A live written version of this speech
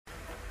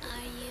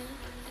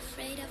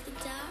of the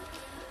dark?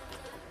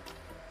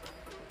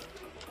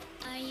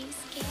 Are you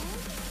scared?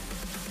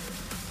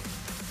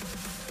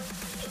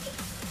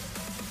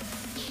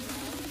 You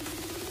know,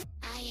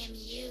 I am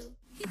you.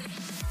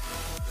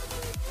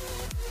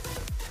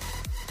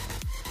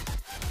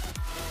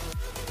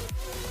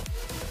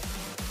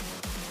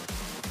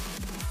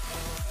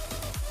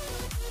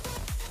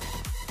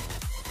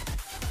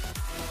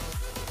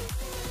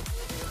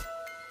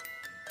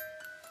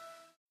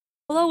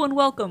 Hello and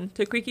welcome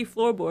to Creaky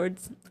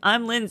Floorboards.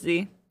 I'm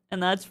Lindsay,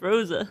 and that's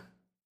Rosa.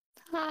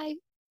 Hi.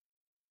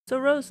 So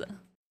Rosa,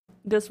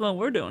 guess what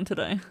we're doing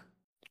today?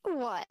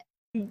 What?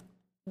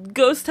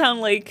 Ghost Town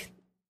Lake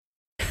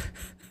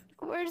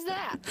Where's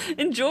that?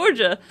 in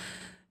Georgia.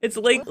 It's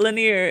Lake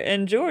Lanier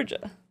in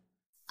Georgia.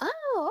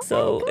 Oh, okay,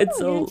 So cool. it's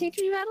You're gonna teach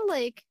me about a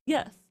lake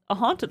yes, a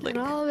haunted lake.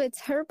 and all of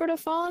its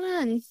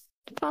herpetofauna and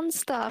fun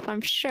stuff,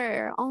 I'm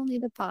sure. Only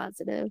the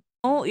positive.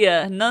 Oh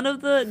yeah, none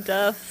of the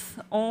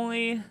death,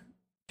 only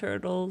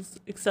turtles,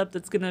 except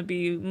it's gonna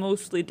be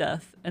mostly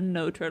death and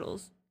no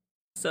turtles.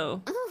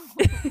 So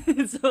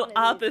so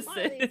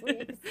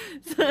opposite.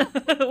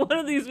 One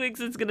of these weeks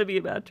it's gonna be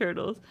about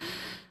turtles.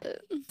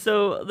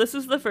 So this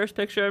is the first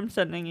picture I'm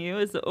sending you,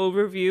 is the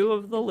overview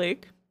of the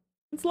lake.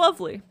 It's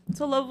lovely.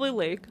 It's a lovely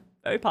lake,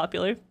 very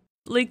popular.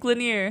 Lake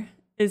Lanier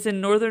is in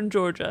northern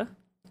Georgia,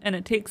 and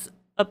it takes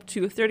up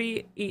to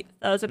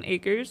 38,000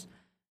 acres,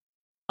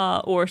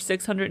 or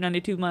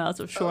 692 miles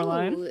of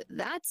shoreline. Oh,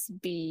 that's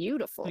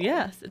beautiful.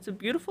 Yes, it's a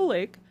beautiful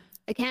lake.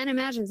 I can't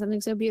imagine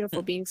something so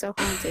beautiful being so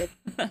haunted.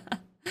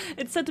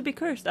 It's said to be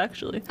cursed,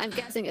 actually. I'm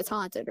guessing it's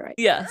haunted, right?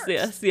 Yes,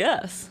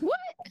 yes. What?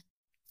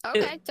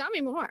 Okay, tell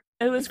me more.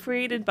 It was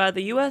created by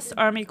the U.S.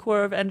 Army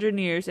Corps of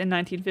Engineers in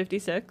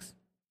 1956.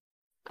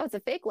 Oh, it's a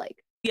fake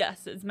lake.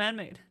 Yes, it's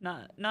man-made,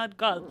 not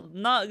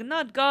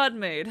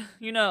God-made.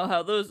 You know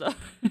how those are.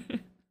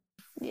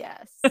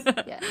 Yes.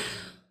 Yes.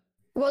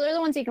 Well, they're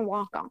the ones you can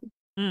walk on.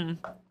 Mm.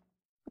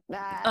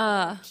 That.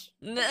 I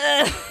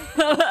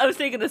was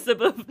taking a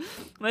sip of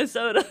my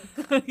soda.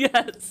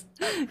 Yes.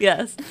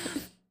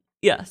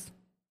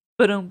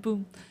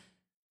 Boom.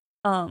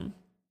 And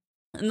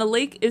the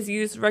lake is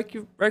used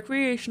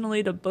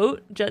recreationally to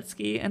boat, jet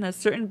ski, and has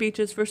certain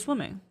beaches for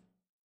swimming.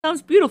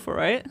 Sounds beautiful,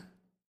 right?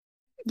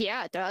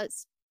 Yeah, it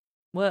does.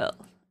 Well,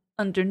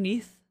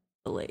 underneath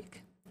the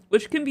lake,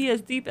 which can be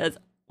as deep as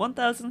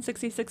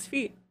 1,066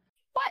 feet,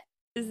 What?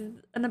 is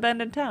an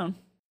abandoned town.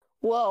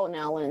 Whoa,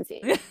 now,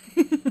 Lindsay.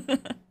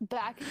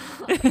 Back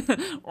up.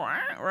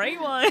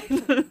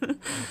 Rewind.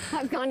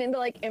 I've gone into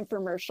like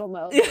infomercial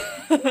mode.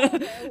 Whoa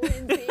there,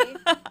 Lindsay.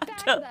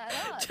 Back that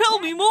up. Tell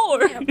me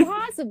more. Can't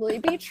possibly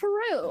be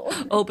true.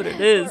 Oh, but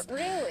it is. But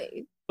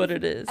really. But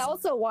it is.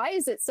 Also, why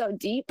is it so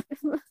deep?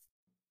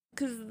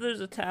 Because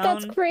there's a town.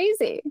 That's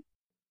crazy.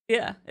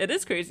 Yeah, it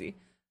is crazy.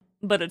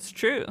 But it's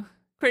true.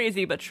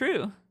 Crazy, but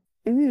true.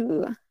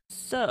 Ooh.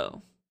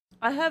 So,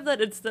 I have that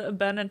it's the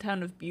abandoned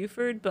town of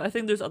Buford, but I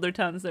think there's other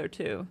towns there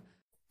too.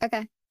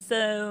 Okay.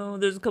 So,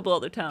 there's a couple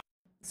other towns.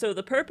 So,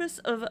 the purpose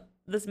of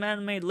this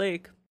man-made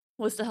lake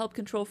was to help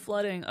control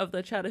flooding of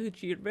the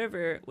Chattahoochee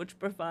River, which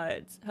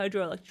provides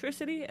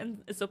hydroelectricity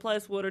and it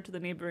supplies water to the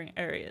neighboring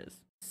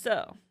areas.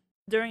 So,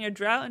 during a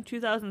drought in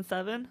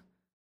 2007,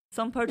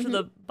 some parts of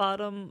the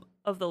bottom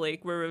of the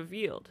lake were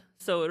revealed.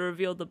 So, it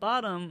revealed the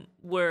bottom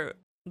where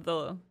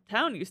the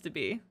town used to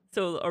be.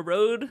 So a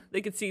road,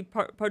 they could see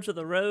parts of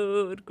the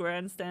road,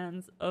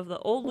 grandstands of the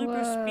old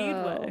Looper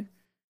Speedway,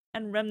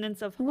 and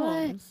remnants of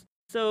homes.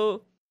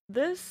 So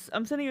this,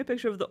 I'm sending you a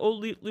picture of the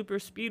old Looper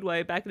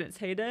Speedway back in its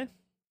heyday.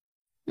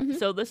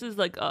 So this is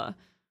like the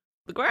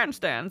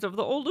grandstands of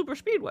the old Looper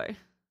Speedway.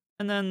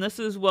 And then this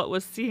is what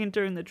was seen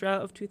during the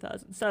drought of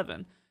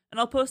 2007. And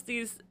I'll post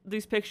these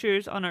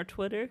pictures on our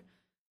Twitter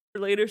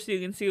for later so you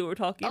can see what we're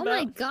talking about.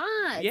 Oh my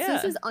god. Yeah. So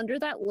this is under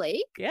that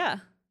lake? Yeah.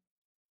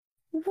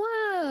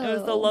 Whoa. It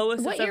was the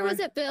lowest. What year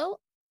was it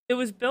built? It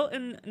was built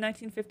in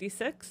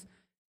 1956,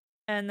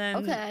 and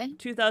then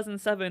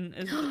 2007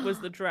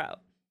 was the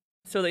drought.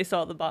 So they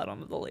saw the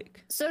bottom of the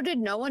lake. So did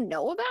no one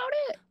know about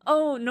it?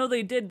 Oh no,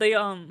 they did.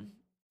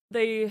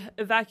 They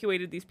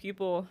evacuated these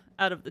people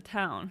out of the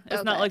town.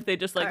 It's not like they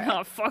just like,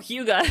 oh fuck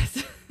you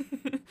guys.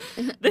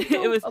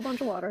 It was a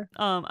bunch of water.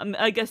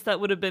 I guess that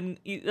would have been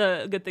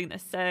a good thing to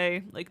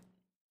say. Like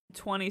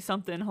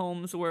 20-something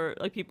homes were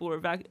like people were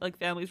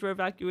families were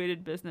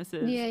evacuated,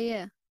 businesses.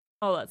 Yeah.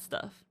 All that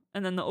stuff.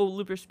 And then the old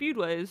Looper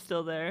Speedway is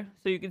still there,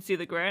 so you can see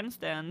the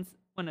grandstands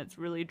when it's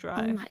really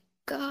dry. Oh my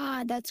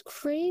god, that's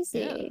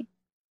crazy.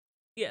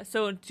 Yeah,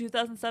 so in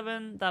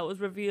 2007 that was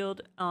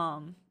revealed.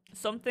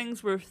 Some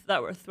things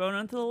that were thrown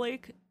into the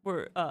lake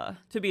were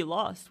to be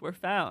lost were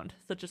found,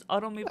 such as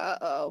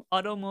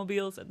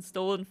automobiles and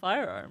stolen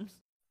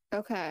firearms.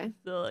 Okay.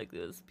 So like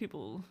those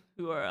people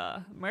who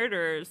are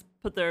murderers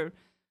put their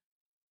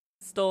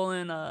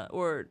stolen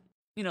or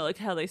you know like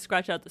how they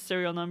scratch out the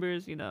serial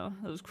numbers, you know,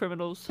 those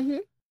criminals.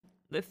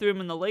 They threw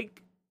them in the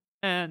lake,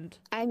 and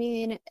I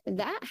mean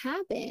that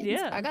happens.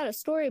 Yeah, I got a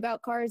story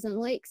about cars and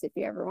lakes if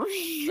you ever want to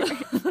hear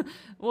it.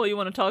 Well, you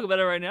want to talk about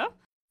it right now?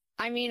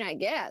 I mean, I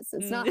guess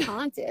it's not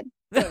haunted,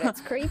 but it's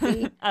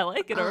creepy. I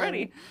like it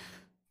already.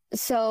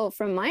 So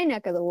from my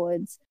neck of the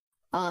woods,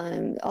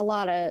 a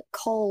lot of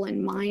coal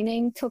and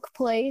mining took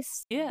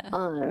place. Yeah.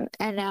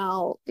 And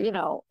now,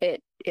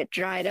 it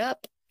dried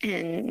up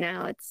and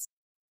now it's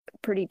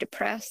pretty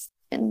depressed,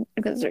 and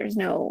because there's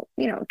no,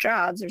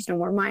 jobs, there's no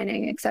more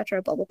mining,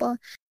 etc., blah blah blah.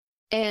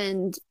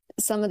 And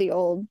some of the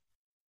old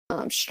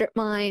strip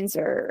mines,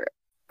 or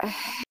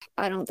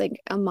I don't think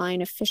a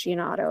mine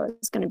aficionado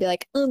is going to be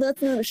like, oh,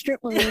 that's not a strip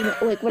mine,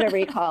 like whatever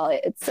you call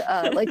it. It's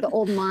like the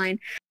old mine.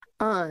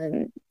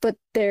 But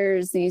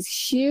there's these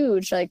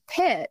huge like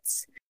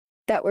pits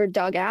that were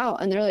dug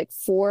out, and they're like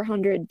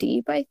 400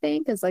 deep, I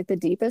think, is like the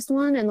deepest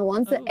one. And the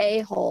one's the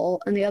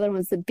A-hole and the other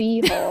one's the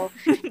B-hole.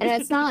 And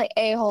it's not like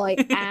A-hole,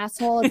 like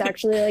asshole. It's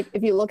actually like,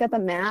 if you look at the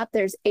map,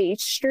 there's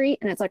H Street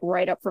and it's like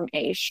right up from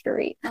A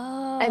Street.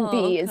 And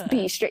B is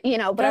B Street,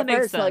 but that at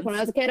first, like when I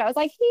was a kid, I was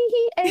like,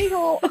 hee,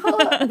 A-hole.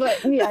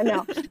 But yeah,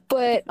 no.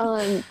 But,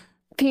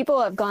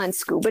 people have gone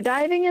scuba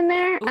diving in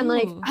there. And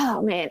like,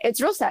 oh man, it's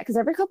real sad because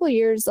every couple of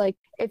years, like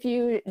if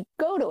you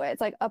go to it,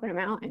 it's like up in a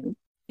mountain.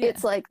 Yeah.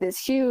 It's like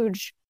this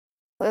huge,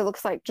 it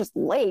looks like just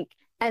lake.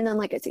 And then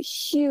like it's a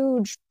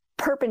huge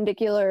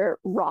perpendicular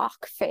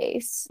rock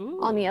face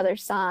on the other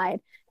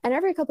side. And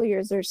every couple of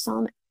years, there's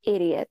some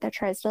idiot that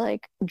tries to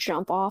like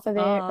jump off of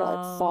it or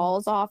like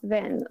falls off of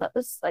it. And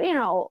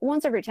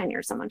once every 10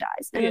 years, someone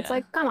dies. And it's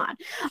like, come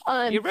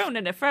on. You're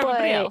ruining it for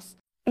everybody else.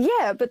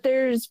 Yeah, but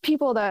there's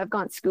people that have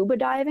gone scuba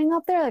diving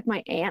up there. Like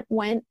my aunt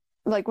went,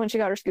 like when she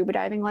got her scuba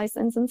diving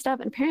license and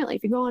stuff. And apparently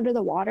if you go under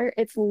the water,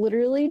 it's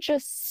literally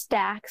just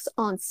stacks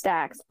on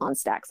stacks on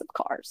stacks of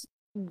cars.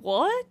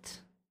 What?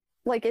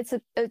 Like it's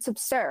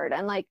absurd.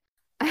 And like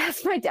I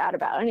asked my dad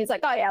about it and he's like,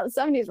 oh yeah, the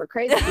 70s were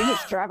crazy. You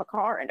just drive a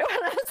car into it.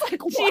 And I was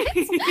like, what?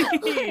 Like,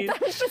 that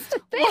was just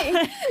a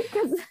thing.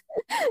 Because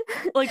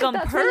like on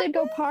that's where they'd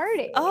go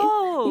party.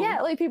 Oh.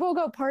 Yeah, like people would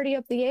go party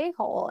up the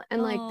A-hole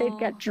and like they'd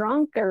get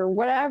drunk or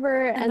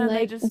whatever. And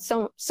like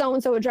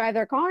so-and-so would drive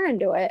their car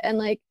into it. And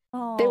like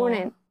they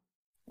wouldn't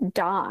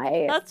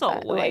die. That's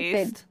a waste. Like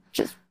they'd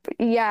just,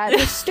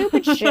 just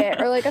stupid shit,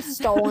 or like a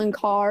stolen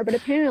car. But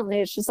apparently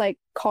it's just like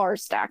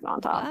cars stacked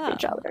on top of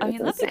each other. I mean,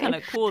 that'd be kind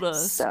of cool to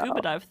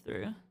scuba dive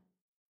through.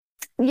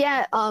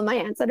 Yeah, my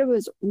aunt said it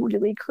was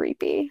really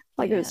creepy.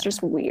 Like it was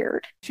just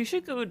weird. She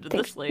should go to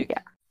this lake.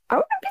 Yeah, I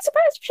wouldn't be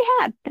surprised if she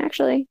had.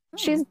 Actually,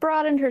 she's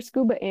broadened her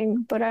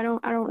scuba-ing, but I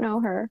don't know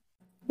her.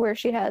 Where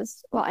she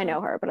has, well, I know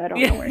her, but I don't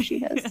know where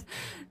she has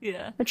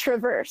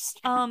traversed.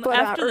 But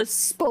after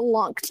this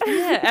spelunked.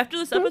 After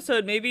this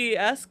episode, maybe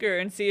ask her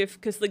and see if,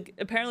 because like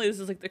apparently this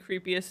is like the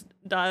creepiest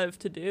dive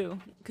to do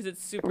because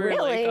it's super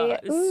really. like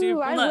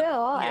super. I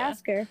will. I'll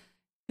ask her.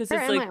 Because her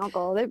it's and like my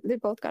uncle, they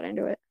both got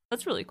into it.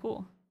 That's really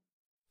cool.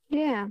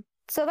 Yeah.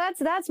 So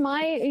that's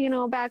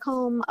my back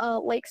home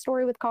lake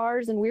story with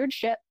cars and weird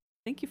shit.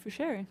 Thank you for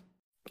sharing.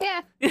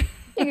 Yeah. You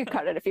can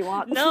cut it if you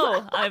want.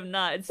 No, I'm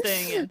not. It's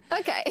staying in.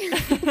 Okay.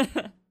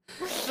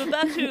 So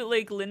back to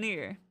Lake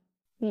Lanier.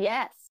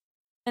 Yes.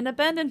 An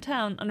abandoned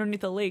town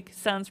underneath a lake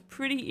sounds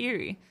pretty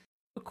eerie.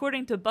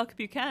 According to Buck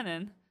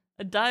Buchanan,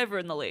 a diver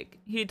in the lake,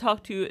 he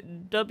talked to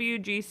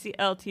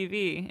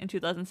WGCL-TV in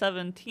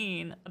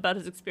 2017 about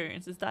his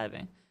experiences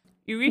diving.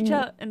 You reach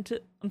out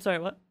into... I'm sorry,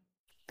 what?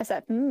 I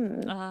said,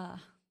 I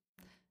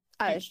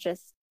was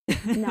just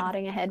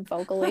nodding ahead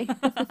vocally.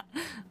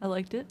 I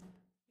liked it.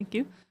 Thank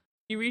you.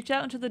 You reach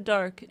out into the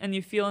dark and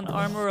you feel an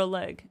arm or a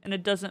leg, and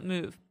it doesn't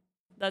move.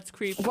 That's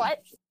creepy.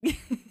 What?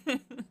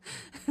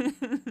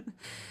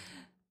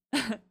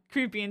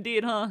 Creepy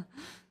indeed, huh?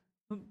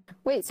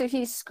 Wait, so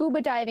he's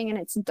scuba diving and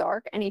it's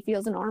dark and he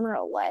feels an arm or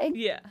a leg?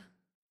 Yeah.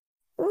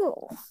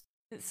 Ooh.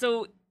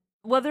 So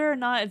whether or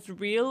not it's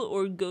real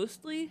or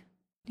ghostly,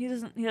 he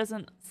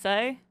doesn't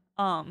say.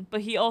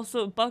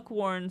 But Buck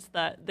warns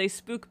that they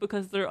spook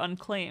because they're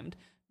unclaimed.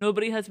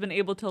 Nobody has been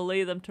able to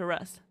lay them to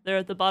rest. They're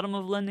at the bottom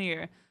of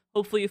Lanier.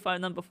 Hopefully you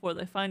find them before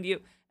they find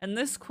you. And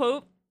this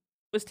quote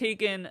was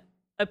taken,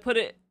 I put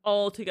it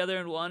all together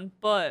in one,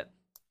 but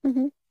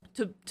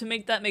to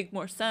make that make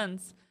more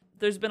sense,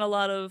 there's been a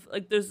lot of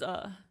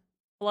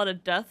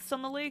deaths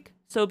on the lake.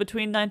 So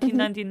between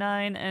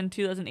 1999 and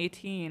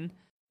 2018,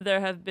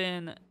 there have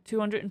been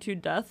 202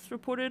 deaths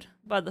reported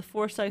by the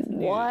Forsyth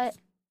News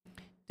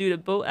due to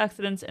boat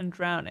accidents and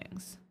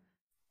drownings.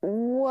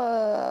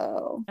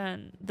 Whoa.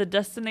 And the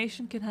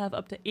destination can have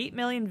up to 8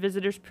 million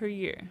visitors per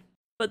year.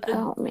 But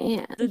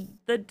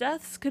the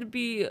deaths could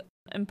be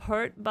in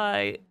part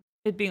by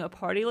it being a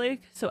party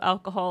lake, so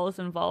alcohol is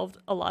involved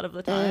a lot of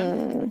the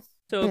time.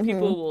 So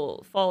people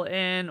will fall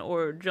in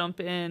or jump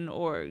in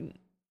or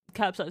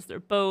capsize their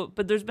boat,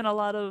 but there's been a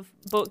lot of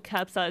boat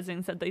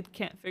capsizings that they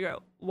can't figure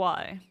out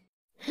why.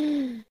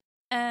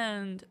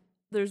 And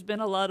there's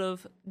been a lot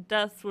of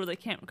deaths where they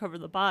can't recover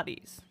the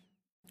bodies.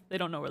 They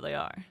don't know where they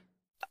are.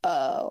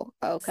 Oh,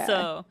 okay.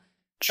 So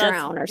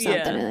drown or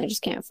something and they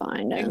just can't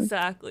find them.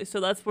 Exactly. So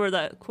that's where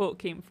that quote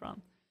came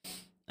from.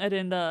 I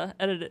didn't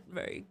edit it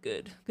very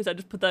good because I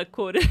just put that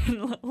quote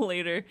in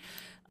later.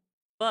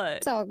 But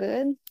it's all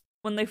good.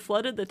 when they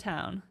flooded the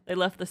town, they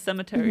left the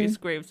cemeteries,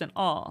 graves, and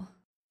all.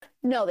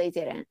 No, they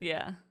didn't.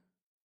 Yeah.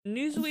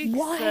 Newsweek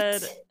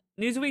What?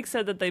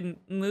 said that they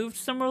moved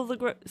several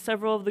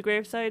of the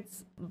grave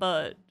sites,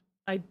 but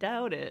I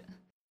doubt it.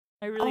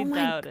 I really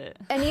doubt it.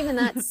 And even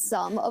that,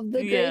 some of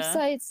the grave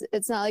sites,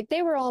 it's not like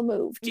they were all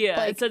moved. Yeah,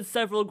 like, it said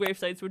several grave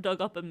sites were dug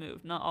up and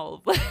moved, not all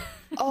of them.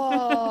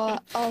 Oh,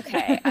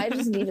 okay. I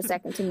just need a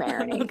second to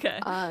marinate. Okay.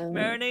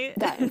 Marinate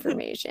that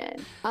information.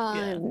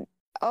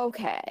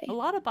 Okay. A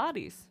lot of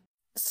bodies.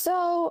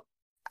 So,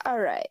 all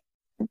right.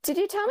 Did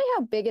you tell me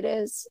how big it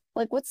is?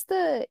 Like, what's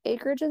the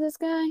acreage of this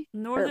guy?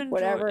 Northern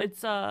whatever.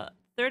 It's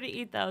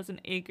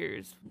 38,000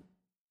 acres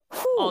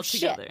Whew,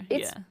 altogether.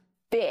 Shit. It's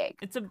big.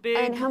 It's a big.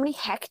 And how many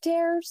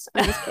hectares?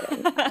 I'm just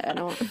kidding. I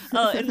don't.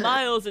 In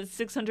miles, it's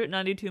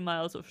 692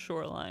 miles of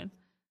shoreline.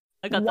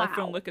 I got that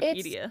from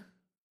Wikipedia. It's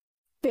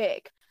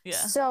big. Yeah.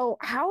 So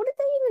how did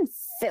they even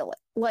fill it?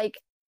 Like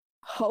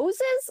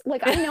hoses?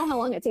 Like I know how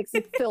long it takes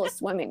to fill a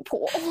swimming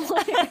pool.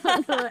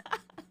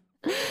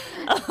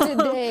 Did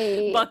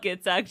they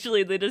buckets?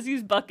 Actually, they just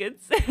use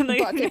buckets. And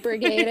bucket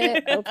brigade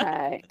it?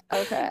 Okay.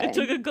 It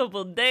took a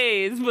couple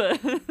days,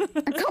 but a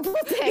couple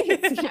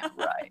days. Yeah,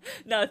 right.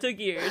 No, it took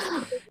years.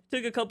 It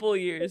took a couple of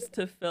years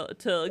to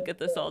get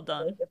this all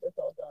done.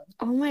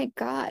 Oh my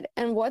god!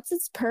 And what's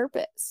its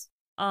purpose?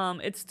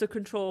 It's to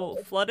control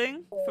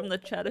flooding from the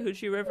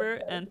Chattahoochee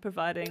River and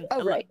providing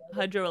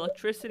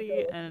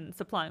hydroelectricity and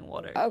supplying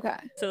water. Okay.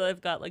 So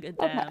they've got like a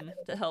dam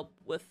to help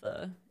with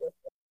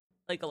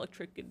like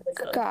electric and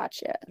stuff.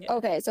 Gotcha. Yeah.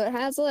 Okay, so it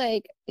has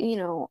like,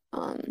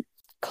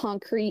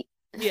 concrete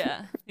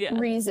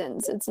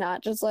reasons. It's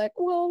not just like,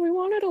 well, we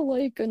wanted a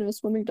lake and a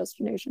swimming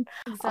destination.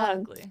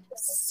 Exactly.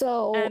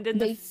 So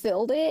they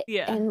filled it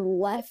and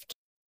left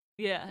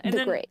and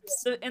the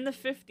graves. In the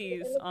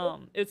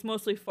 50s, it's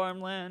mostly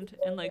farmland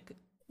and like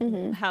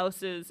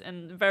houses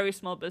and very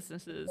small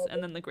businesses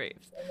and then the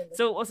graves.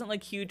 So it wasn't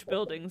like huge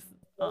buildings.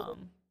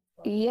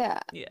 Yeah.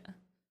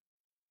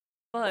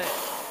 But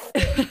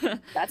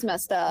that's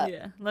messed up.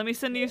 Yeah. Let me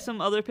send you some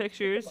other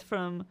pictures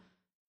from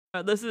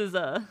this is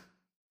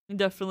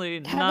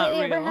definitely not real. Have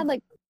they ever had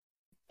like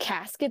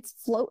caskets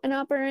floating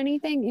up or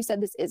anything? You said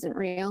this isn't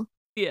real.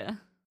 Yeah.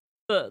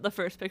 The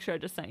first picture I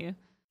just sent you.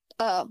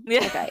 Oh,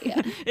 yeah. Okay,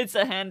 yeah. It's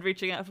a hand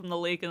reaching out from the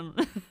lake and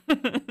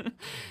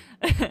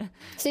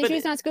See,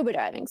 she's not scuba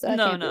diving, so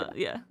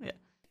yeah.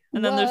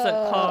 And then there's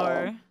a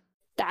car.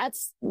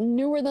 That's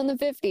newer than the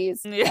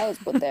 50s. That was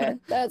put there.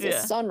 That's a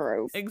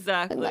sunroof.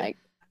 Exactly. And like,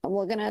 I'm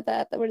looking at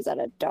that. What is that,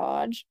 a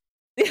Dodge?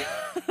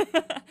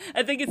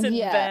 I think it's a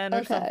van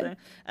or something.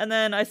 And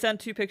then I sent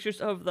 2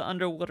 pictures of the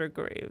underwater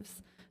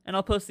graves. And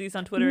I'll post these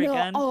on Twitter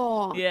again.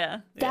 Oh,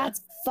 yeah.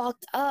 That's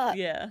fucked up.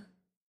 Yeah.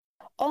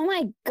 Oh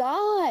my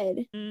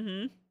god.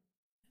 Mm-hmm.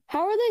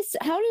 How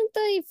did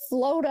they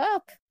float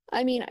up?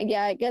 I mean,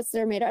 yeah, I guess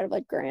they're made out of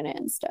like granite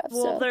and stuff.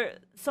 Well, so.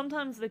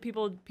 sometimes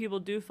people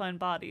do find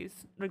bodies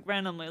like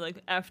randomly,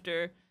 like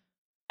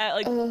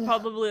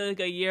probably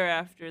like a year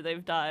after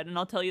they've died, and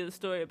I'll tell you the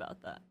story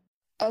about that.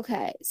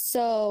 Okay,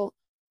 so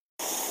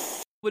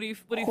what are you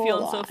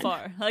feeling so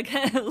far? Like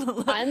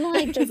I'm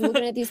like just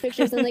looking at these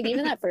pictures, and like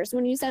even that first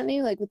one you sent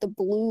me, like with the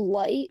blue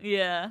light.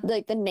 Yeah.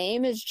 Like the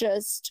name is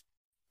just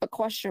a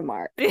question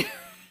mark.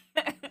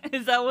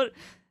 Is that?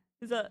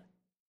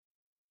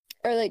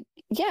 Or like,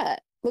 yeah.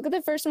 Look at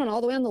the first one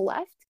all the way on the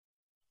left.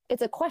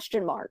 It's a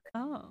question mark.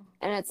 Oh.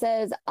 And it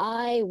says,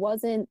 I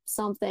wasn't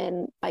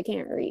something, I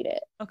can't read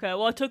it. Okay,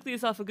 well, I took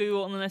these off of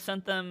Google and then I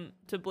sent them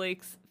to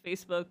Blake's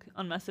Facebook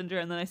on Messenger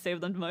and then I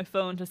saved them to my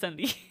phone to send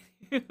to you.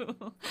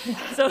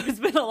 So it's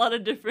been a lot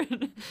of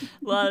different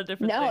No, things.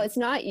 It's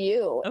not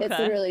you. Okay. It's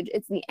literally,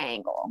 it's the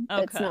angle.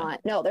 Okay. It's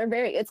not. No,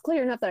 it's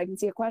clear enough that I can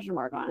see a question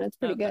mark on it. It's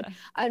pretty good.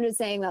 I'm just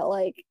saying that,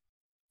 like,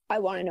 I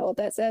want to know what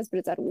that says, but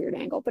it's at a weird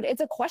angle. But it's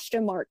a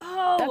question mark.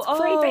 That's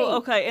creepy.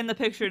 Okay. In the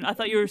picture, I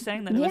thought you were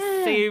saying that it was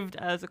saved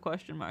as a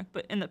question mark,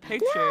 but in the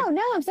picture.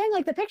 No, I'm saying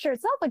like the picture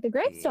itself, like the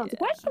gravestone's a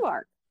question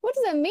mark. What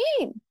does that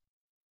mean?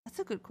 That's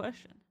a good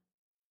question.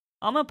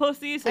 I'm gonna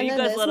post these so you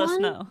guys let us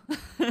know.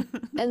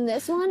 And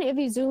this one, if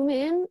you zoom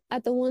in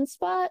at the one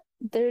spot,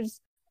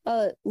 there's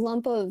a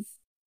lump of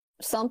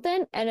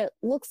something, and it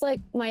looks like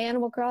my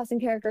Animal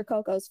Crossing character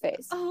Coco's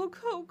face. Oh,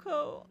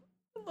 Coco.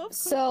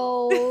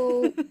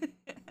 So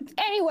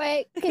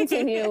anyway,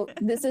 continue.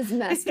 This is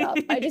messed up.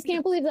 I just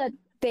can't believe that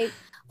they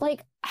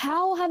like,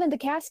 how haven't the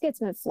caskets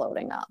been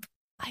floating up?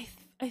 I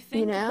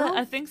think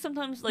I think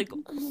sometimes, like,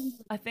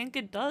 I think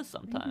it does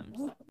sometimes.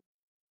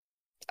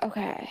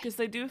 Okay. Because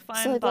they do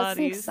find so, like,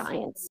 bodies. Let's think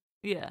science.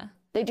 Yeah.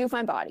 They do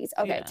find bodies.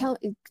 Okay,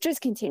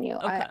 just continue.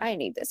 Okay. I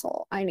need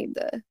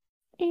the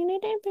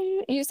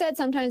you said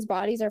sometimes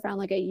bodies are found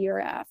like a year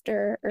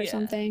after or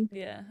something.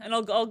 Yeah, and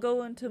I'll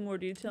go into more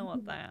detail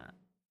on that.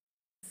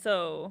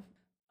 So,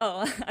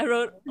 I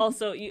wrote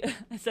also.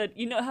 I said,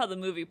 you know how the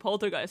movie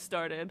Poltergeist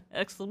started? !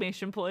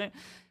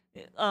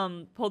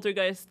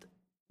 Poltergeist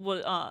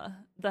was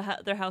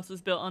their house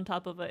was built on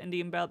top of an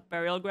Indian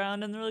burial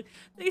ground, and they're like,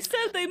 they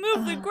said they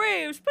moved the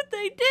graves, but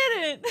they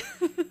didn't.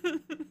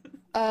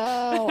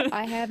 Oh,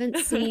 I haven't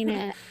seen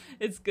it.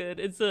 It's good.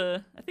 It's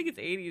I think it's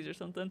 80s or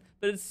something.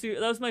 But that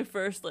was my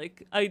first,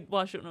 like, I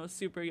watched it when I was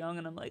super young,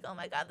 and I'm like, oh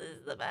my god, this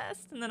is the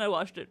best. And then I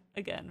watched it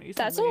again recently.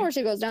 That's the one where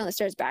she goes down the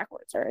stairs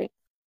backwards, right?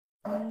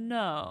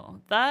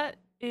 No, that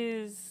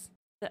is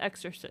The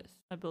Exorcist,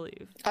 I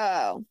believe.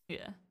 Oh.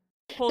 Yeah.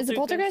 Is the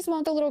poltergeist one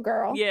with the little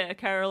girl? Yeah,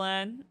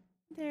 Caroline.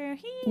 They're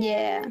here.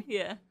 Yeah.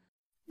 Yeah.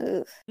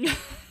 Ugh.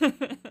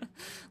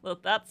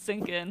 Let that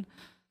sink in.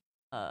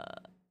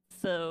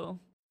 So,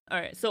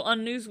 alright, so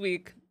on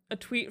Newsweek, a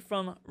tweet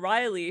from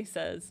Riley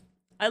says,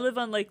 I live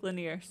on Lake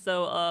Lanier,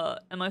 so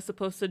am I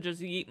supposed to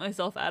just yeet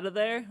myself out of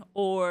there?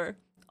 Or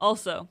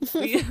also,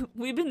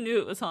 we been knew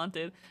it was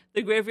haunted.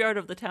 The graveyard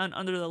of the town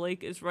under the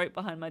lake is right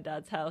behind my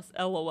dad's house.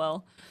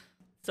 LOL.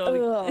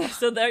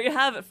 So there you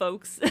have it,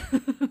 folks.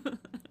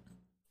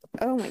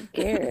 Oh my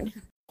god.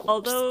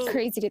 Although it's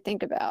crazy to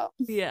think about.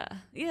 Yeah,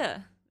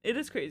 it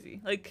is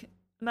crazy. Like,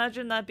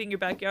 imagine that being your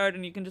backyard,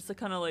 and you can just like,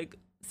 kind of like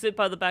sit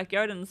by the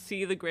backyard and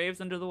see the graves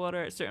under the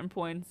water at certain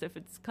points if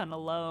it's kind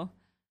of low.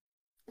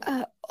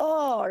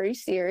 Are you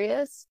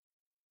serious?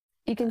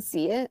 You can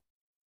see it?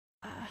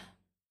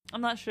 I'm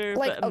not sure,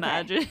 like, but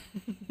imagine.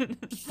 Okay.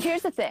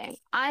 Here's the thing.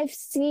 I've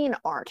seen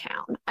Our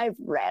Town. I've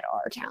read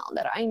Our Town.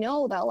 That I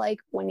know that,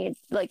 like, when you,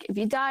 like, if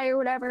you die or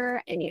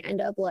whatever, and you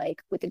end up,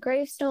 like, with the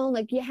gravestone,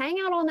 like, you hang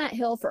out on that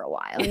hill for a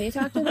while, and you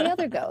talk to the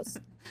other ghosts.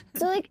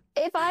 So, like,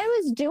 if I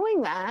was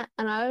doing that,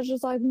 and I was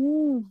just like,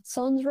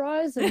 sun's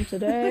rising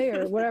today,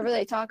 or whatever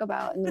they talk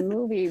about in the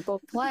movie,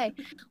 book, play,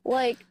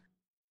 like,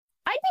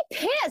 I'd be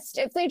pissed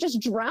if they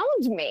just drowned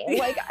me.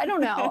 Like, I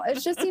don't know.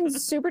 It just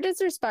seems super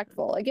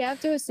disrespectful. Like, you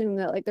have to assume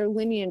that, like, their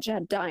lineage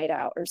had died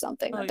out or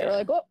something. That they're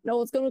like, oh, no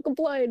one's going to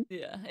complain.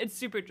 Yeah, it's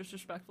super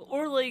disrespectful.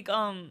 Or, like,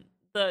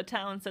 the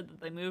town said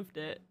that they moved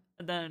it,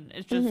 and then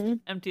it's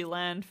just empty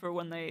land for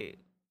when they,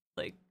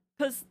 like,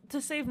 because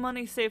to save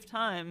money, save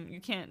time,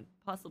 you can't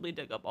possibly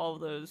dig up all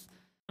of those.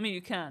 I mean,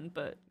 you can,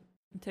 but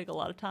it take a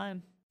lot of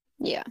time.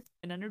 Yeah.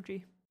 And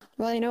energy.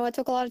 Well, you know what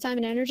took a lot of time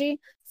and energy?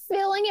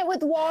 Filling it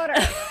with water.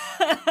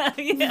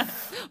 Yeah,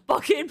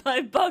 bucket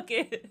by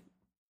bucket.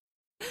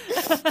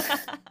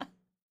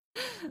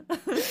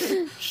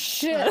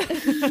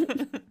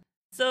 Shit.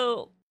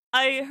 So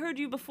I heard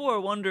you before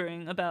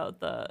wondering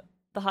about the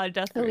high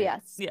death rate. Oh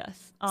yes.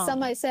 Yes. Some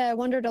might say I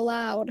wondered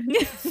aloud.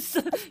 Yes,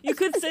 you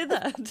could say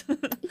that.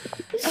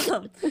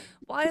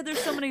 Why are there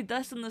so many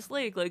deaths in this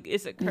lake? Like,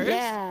 is it cursed?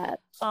 Yeah.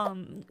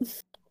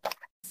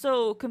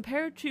 So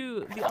compared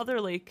to the other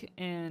lake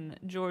in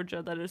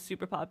Georgia that is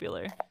super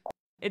popular,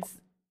 it's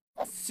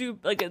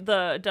like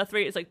the death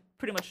rate is like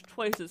pretty much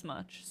twice as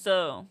much.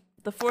 So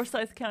the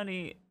Forsyth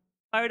County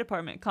Fire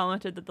Department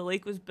commented that the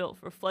lake was built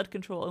for flood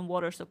control and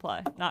water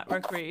supply, not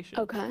recreation.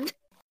 Okay.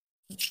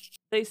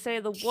 They say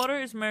the water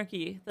is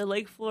murky, the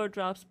lake floor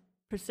drops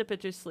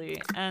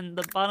precipitously, and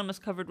the bottom is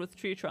covered with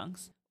tree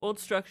trunks, old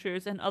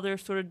structures, and other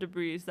assorted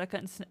debris that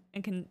can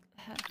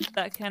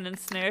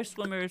ensnare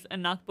swimmers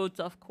and knock boats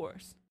off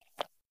course.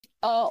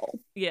 Oh.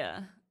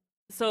 Yeah.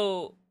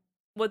 So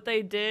what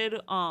they did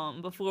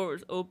before it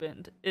was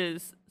opened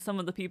is some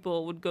of the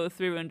people would go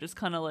through and just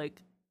kind of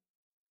like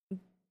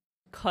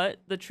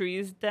cut the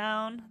trees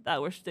down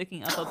that were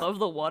sticking up above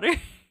the water.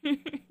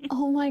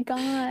 Oh my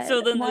god.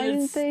 So then why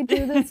didn't they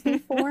do this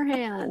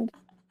beforehand?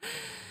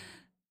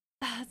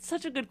 It's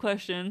such a good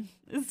question.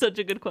 It's such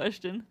a good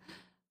question.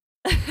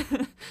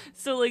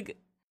 So like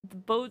the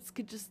boats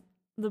could just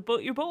your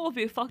boat will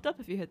be fucked up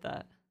if you hit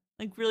that.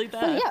 Like really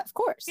bad. Well, yeah, of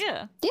course.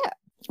 Yeah. Yeah.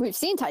 We've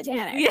seen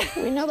Titanic.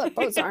 Yeah. We know that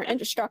boats aren't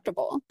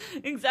indestructible.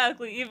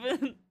 Exactly.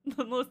 Even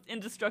the most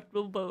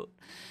indestructible boat.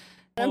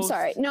 I'm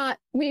sorry, not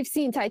we've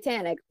seen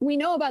Titanic. We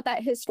know about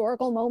that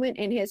historical moment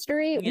in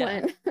history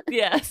when.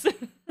 Yes.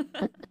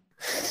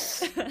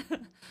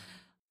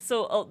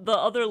 So the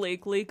other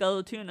lake, Lake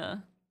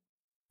Allatoona,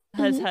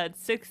 has had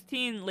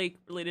 16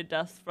 lake-related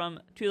deaths from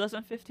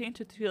 2015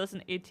 to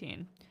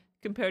 2018,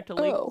 compared to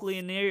Lake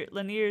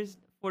Lanier's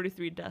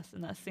 43 deaths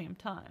in that same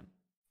time.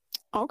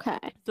 Okay.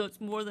 So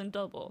it's more than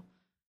double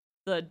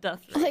the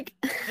death rate. Like,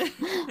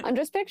 I'm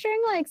just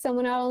picturing like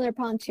someone out on their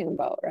pontoon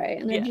boat, right?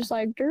 And they're just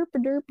like derp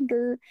derp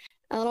derp,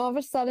 and then all of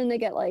a sudden they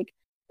get like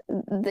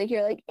they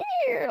hear like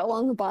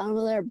along the bottom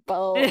of their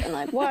boat and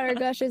like water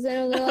gushes in,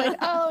 and they're like,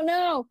 oh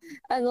no,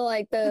 and then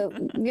like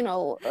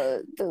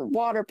the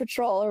water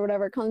patrol or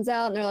whatever comes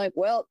out, and they're like,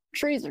 well,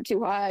 trees are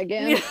too high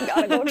again,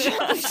 gotta go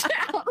chop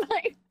down.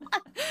 Like,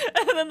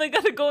 and then they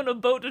gotta go in a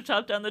boat to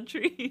chop down the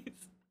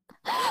trees.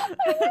 I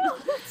know,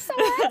 it's so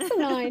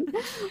asinine.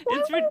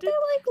 Why wouldn't they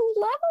like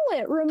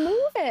level it,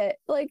 remove it?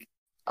 Like,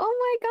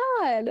 oh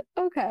my god.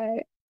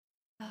 Okay.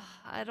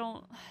 I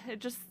don't.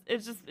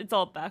 It's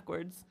all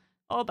backwards.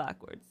 All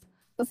backwards.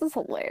 This is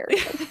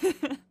hilarious.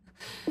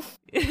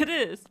 It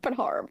is. But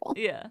horrible.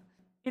 Yeah.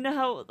 You know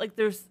how like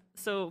there's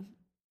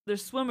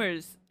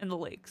swimmers in the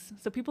lakes.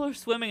 So people are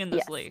swimming in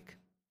this lake.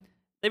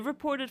 They've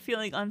reported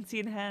feeling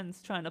unseen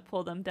hands trying to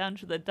pull them down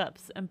to the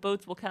depths, and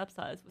boats will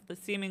capsize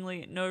with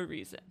seemingly no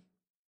reason.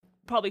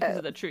 Probably because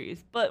of the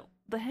trees. But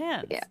the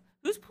hands. Yeah.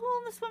 Who's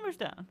pulling the swimmers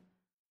down?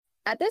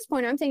 At this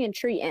point, I'm thinking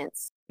tree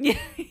ants. Yeah,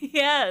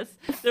 yes.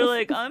 They're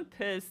like, I'm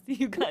pissed.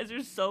 You guys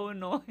are so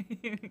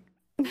annoying.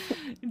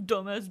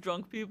 Dumbass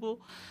drunk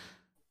people.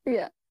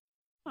 Yeah.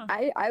 Huh.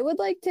 I would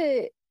like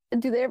to.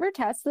 Do they ever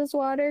test this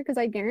water? Because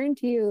I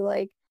guarantee you,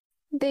 like,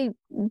 they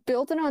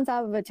built it on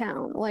top of a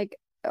town. Like,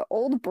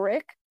 old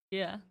brick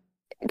Yeah.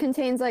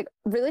 contains like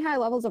really high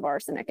levels of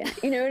arsenic in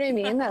it. You know what I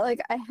mean? That like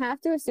I have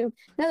to assume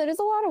now that there's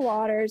a lot of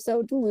water,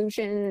 so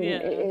dilution, Yeah.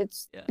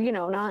 it's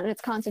not in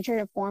its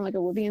concentrated form like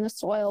it would be in the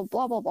soil,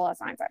 blah blah blah.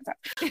 Fine.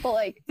 But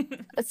like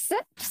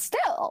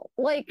still,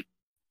 like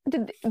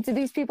did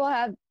these people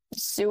have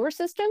sewer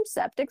systems,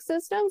 septic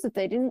systems? If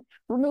they didn't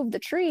remove the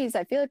trees,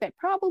 I feel like they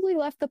probably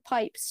left the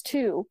pipes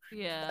too.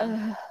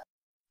 Yeah.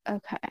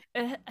 Okay.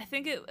 I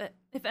think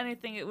if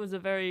anything, it was a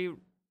very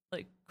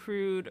like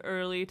crude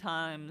early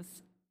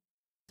times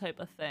type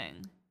of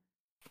thing.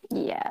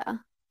 Yeah.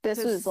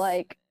 This was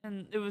like,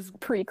 and it was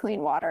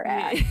pre-Clean Water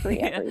Act,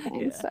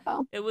 pre-everything. Yeah.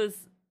 So it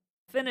was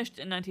finished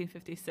in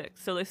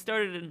 1956, so they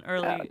started in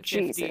early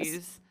 50s.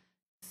 Jesus.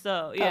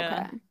 So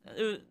yeah,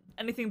 okay.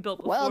 Anything built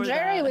before Well,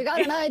 Jerry, that. we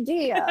got an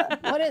idea.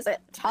 What is it,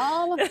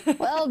 Tom?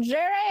 Well,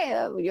 Jerry,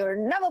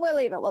 you'll never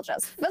believe it. We'll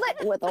just fill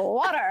it with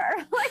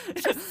water. Like,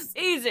 just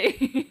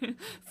easy,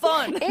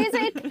 fun,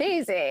 easy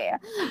peasy.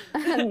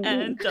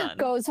 And done.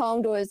 Goes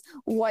home to his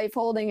wife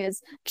holding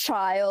his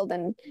child,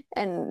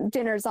 and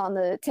dinner's on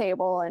the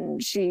table,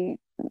 and she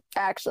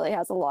actually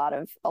has a lot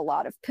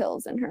of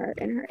pills in her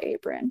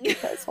apron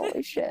because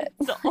holy shit.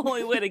 It's the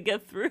only way to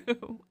get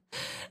through.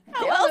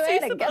 How else are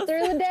you to get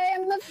through the day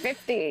in the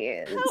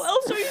 50s? How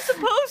else are you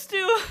supposed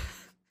to?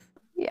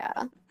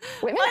 Yeah.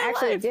 Women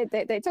actually did.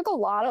 They took a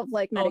lot of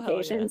like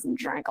medications and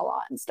drank a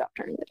lot and stuff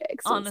during the day.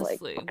 Honestly,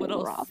 it's like, what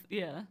else? rough.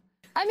 Yeah.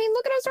 I mean,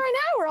 look at us right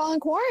now. We're all in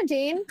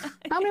quarantine.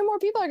 How many more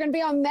people are going to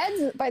be on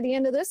meds by the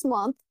end of this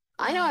month?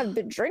 I know I've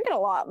been drinking a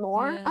lot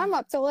more. Yeah. I'm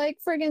up to like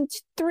friggin'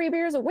 3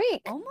 beers a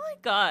week. Oh my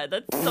god,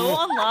 that's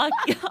so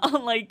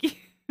unlike you.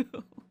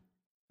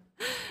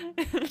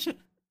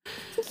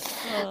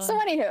 So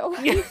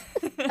anywho,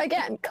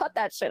 again, cut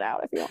that shit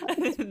out if you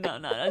want.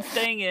 No, I'm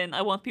staying in.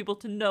 I want people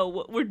to know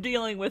what we're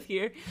dealing with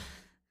here.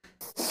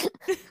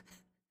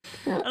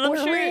 And I'm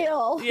We're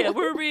real. Yeah,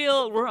 we're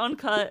real. We're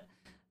uncut.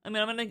 I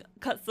mean, I'm gonna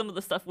cut some of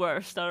the stuff where I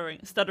was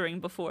stuttering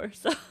before.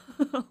 So,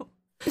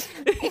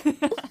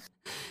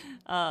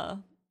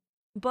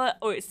 but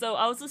wait. So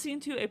I was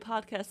listening to a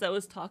podcast that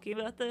was talking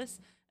about this,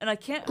 and I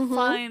can't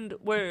find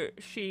where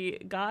she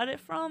got it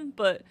from,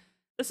 but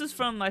this is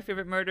from My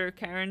Favorite Murder.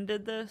 Karen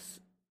did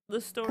this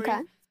story.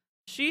 Okay.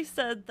 She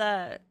said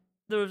that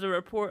there was a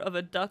report of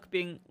a duck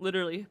being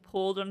literally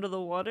pulled under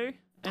the water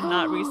and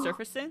not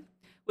resurfacing,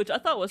 which I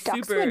thought was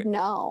Ducks super. would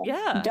know.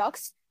 Yeah.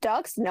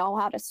 Ducks know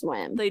how to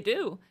swim. They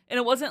do. And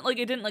it wasn't like,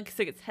 it didn't like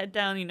stick its head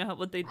down, you know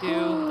what they do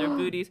with their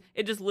booties.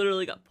 It just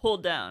literally got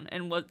pulled down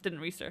and didn't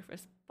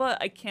resurface. But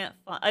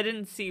I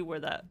didn't see where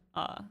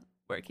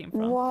where it came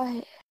from.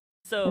 What?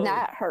 So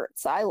that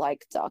hurts. I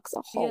like ducks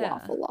a whole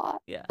awful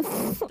lot. Yeah.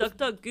 Duck,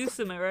 duck, goose,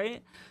 am I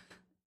right?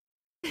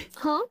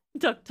 Huh?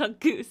 Duck, duck,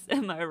 goose,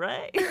 am I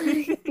right?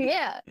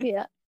 Yeah.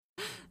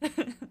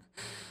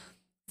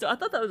 So I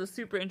thought that was a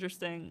super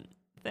interesting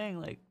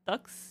thing. Like,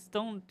 ducks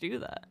don't do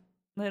that.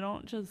 They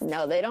don't just...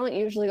 No, they don't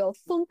usually go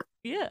thunk.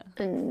 Yeah.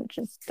 And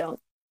just don't...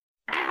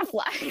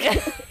 flash.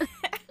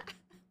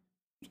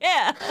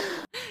 Yeah.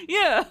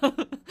 Yeah.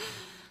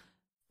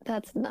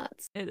 That's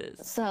nuts. It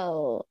is.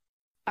 So,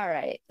 all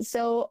right.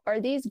 So,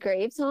 are these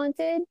graves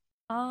haunted?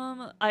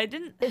 I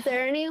didn't... Is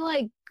there any,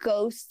 like,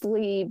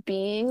 ghostly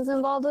beings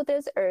involved with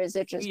this? Or is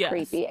it just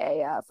creepy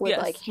AF with,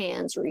 like,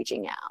 hands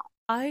reaching out?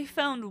 I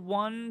found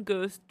one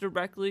ghost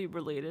directly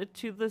related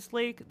to this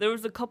lake. There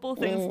was a couple of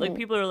things, like,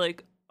 people are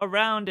like,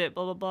 around it,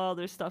 blah, blah, blah.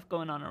 There's stuff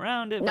going on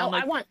around it. No,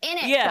 like, I want in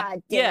it, yeah,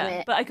 God damn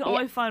it. But I can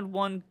only find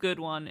one good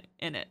one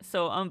in it.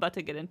 So I'm about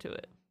to get into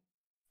it.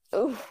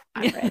 Ooh,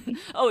 I'm ready.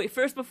 Oh, wait,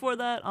 first before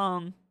that,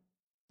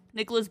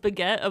 Nicholas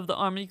Baguette of the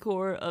Army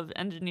Corps of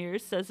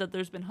Engineers says that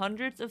there's been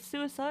hundreds of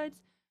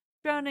suicides,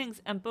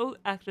 drownings, and boat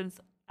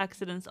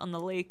accidents on the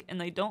lake, and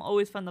they don't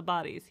always find the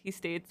bodies. He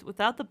states,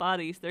 without the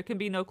bodies, there can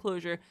be no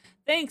closure.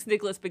 Thanks,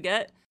 Nicholas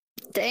Baguette.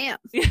 Damn.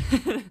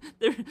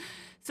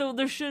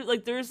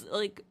 There's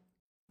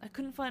I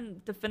couldn't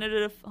find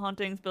definitive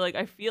hauntings, but like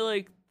I feel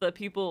like the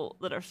people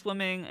that are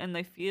swimming and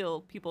they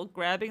feel people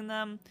grabbing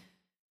them.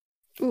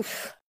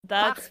 Oof.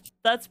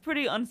 That's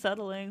pretty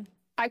unsettling.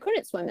 I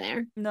couldn't swim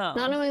there. No.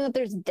 Not knowing that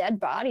there's dead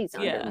bodies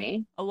under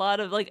me. A lot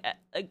of like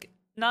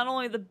not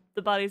only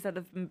the bodies that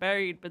have been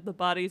buried, but the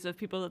bodies of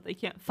people that they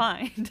can't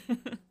find.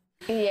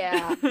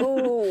 Yeah.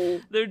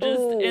 Ooh. They're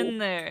just in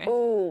there.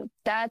 Ooh,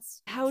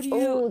 that's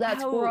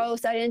that's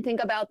gross. I didn't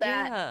think about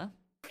that. Yeah.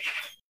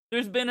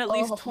 There's been at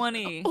least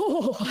 20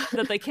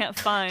 that they can't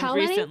find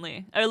recently.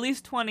 Many? At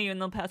least 20 in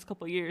the past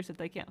couple years that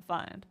they can't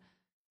find.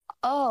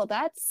 Oh,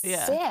 that's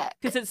sick.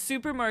 Because it's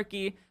super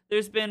murky.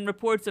 There's been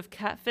reports of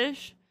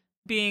catfish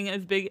being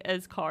as big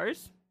as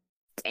cars.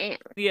 Damn.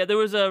 Yeah, there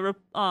was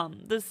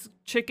this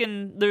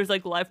chicken, there's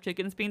like live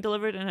chickens being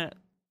delivered, and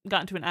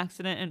got into an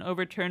accident and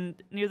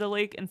overturned near the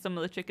lake, and some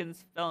of the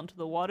chickens fell into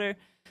the water.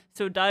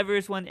 So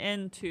divers went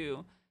in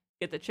to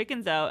get the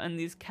chickens out, and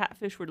these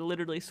catfish were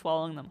literally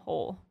swallowing them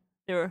whole.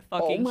 They were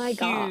fucking my huge.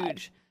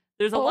 God.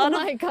 There's a Oh lot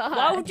my of. God.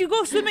 Why would you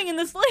go swimming in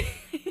this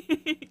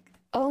lake?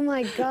 Oh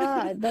my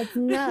God, that's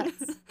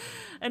nuts.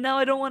 And now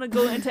I don't want to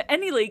go into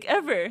any lake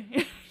ever.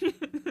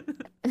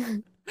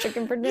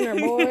 Chicken for dinner,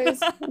 boys.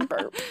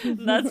 Burp.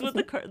 That's what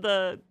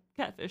the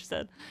catfish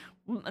said.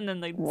 And then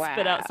they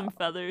spit out some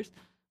feathers.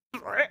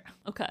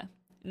 Okay,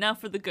 now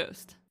for the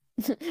ghost.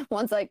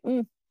 One's like,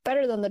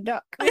 better than the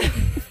duck.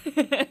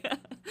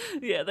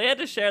 Yeah, they had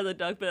to share the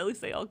duck, but at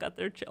least they all got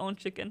their own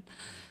chicken.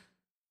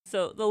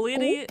 So the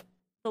lady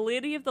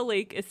of the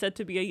lake is said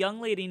to be a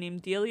young lady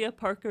named Delia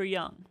Parker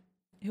Young,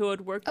 who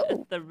had worked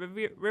at the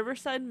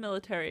Riverside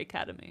Military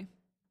Academy.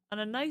 On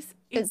a nice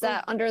Is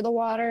that under the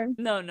water?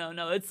 No.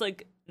 It's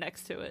like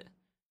next to it.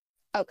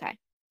 Okay.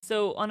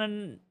 So on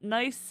a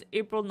nice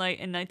April night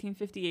in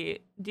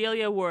 1958,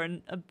 Delia wore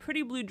a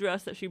pretty blue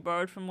dress that she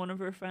borrowed from one of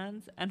her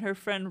friends, and her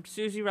friend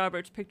Susie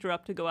Roberts picked her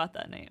up to go out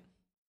that night.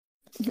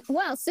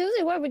 Well,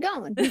 Susie, where are we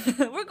going?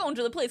 We're going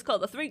to the place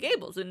called the Three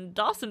Gables in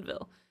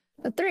Dawsonville.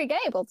 The Three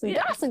Gables in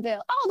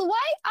Dawsonville. All the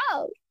way?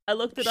 Oh. I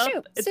looked it up.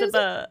 It's Susie?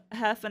 about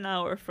half an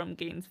hour from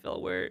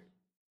Gainesville, where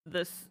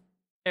this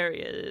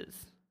area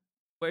is,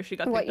 where she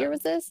got picked What year up.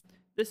 was this?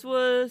 This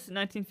was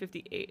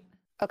 1958.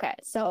 Okay,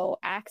 so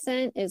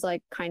accent is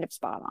like kind of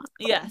spot on.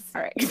 Cool. Yes.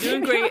 All right. You're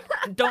doing great.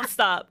 Don't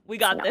stop. We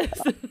got this.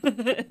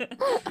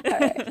 All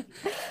right.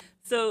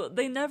 So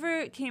they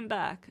never came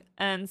back.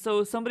 And so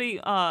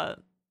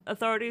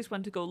authorities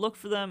went to go look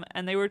for them,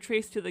 and they were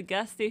traced to the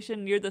gas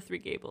station near the Three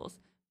Gables.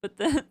 But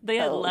then they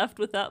had left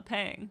without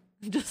paying.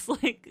 Just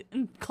like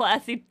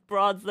classy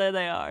broads there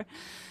they are.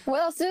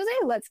 Well, Susie,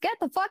 let's get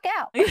the fuck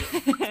out.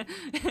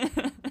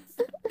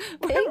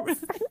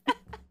 Thanks.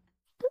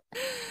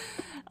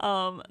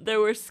 There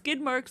were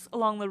skid marks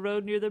along the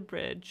road near the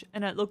bridge,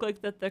 and it looked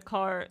like that the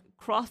car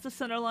crossed the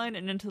center line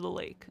and into the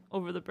lake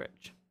over the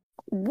bridge.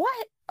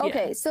 What?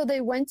 Okay, Yeah. so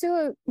they went to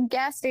a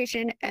gas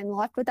station and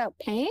left without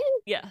paying?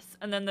 Yes,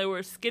 and then there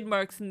were skid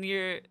marks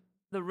near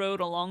the road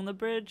along the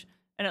bridge,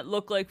 and it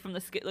looked like from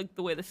the skid, like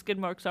the way the skid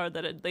marks are,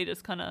 that they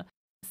just kind of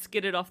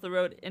skidded off the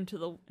road into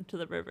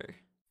the river.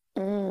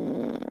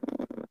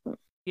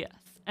 Yes,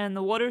 and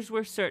the waters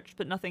were searched,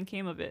 but nothing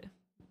came of it.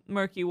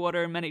 Murky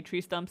water, many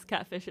tree stumps,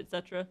 catfish,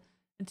 etc.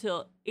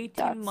 Until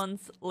 18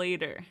 months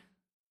later.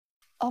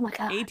 Oh my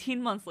God.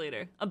 18 months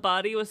later, a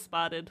body was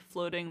spotted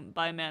floating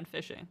by a man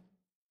fishing.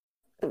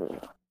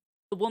 Ugh.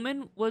 The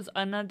woman was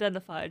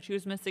unidentified. She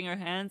was missing her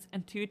hands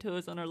and 2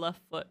 toes on her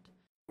left foot.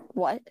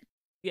 What?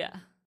 Yeah,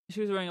 she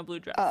was wearing a blue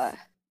dress.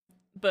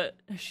 But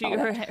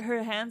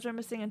her hands were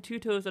missing and 2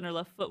 toes on her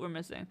left foot were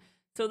missing.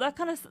 So that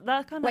kind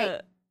of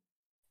Wait.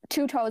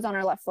 2 toes on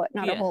her left foot,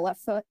 not her whole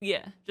left foot.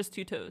 Yeah, just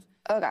 2 toes.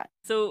 Oh God.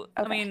 So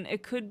I Okay. mean,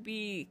 it could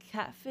be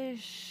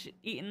catfish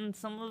eating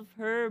some of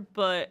her,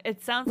 but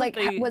it sounds like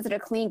was it a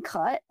clean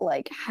cut?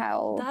 Like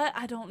how? that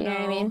I don't know.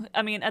 You know what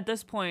I mean? At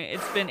this point,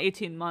 it's been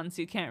 18 months.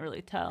 You can't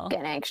really tell.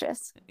 Getting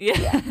anxious.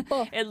 Yeah.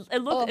 Oh.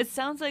 It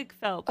sounds like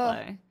foul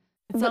play.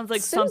 It But sounds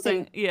like Susie.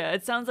 something. Yeah,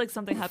 it sounds like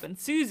something happened.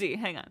 Susie,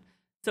 hang on.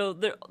 So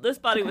this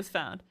body was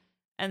found,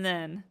 and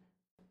then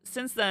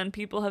since then,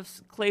 people have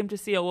claimed to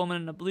see a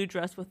woman in a blue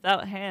dress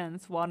without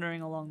hands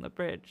wandering along the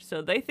bridge.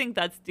 So they think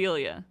that's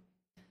Delia.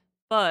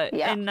 But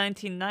in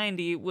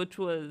 1990, which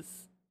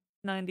was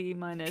 90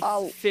 minus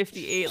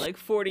 58, like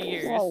 40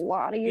 years. A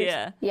lot of years.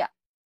 Yeah. Yeah.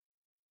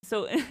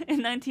 So in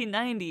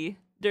 1990,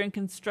 during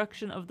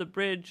construction of the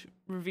bridge,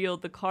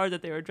 revealed the car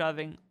that they were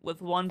driving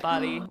with one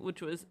body,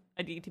 which was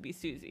ID to be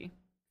Susie.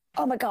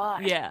 Oh my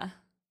God. Yeah.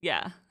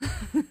 Yeah.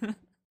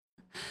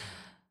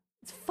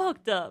 It's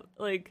fucked up.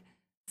 Like,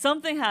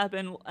 something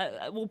happened.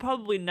 We'll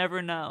probably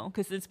never know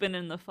because it's been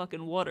in the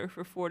fucking water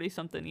for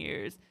 40-something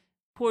years.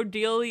 Poor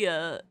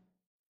Delia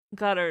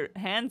got her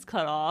hands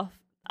cut off.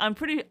 I'm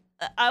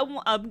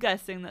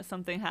guessing that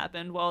something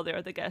happened while they were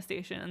at the gas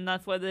station, and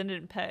that's why they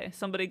didn't pay.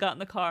 Somebody got in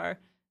the car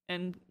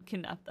and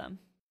kidnapped them.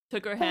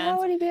 Took her hands. How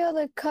would he be able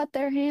to cut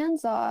their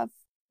hands off?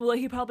 Well,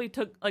 he probably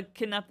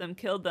kidnapped them,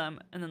 killed them,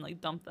 and then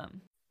dumped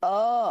them.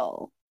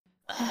 Oh.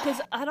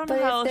 Because I don't But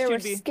know how if there else were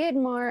should be. skid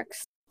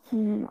marks,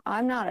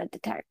 I'm not a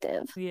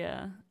detective.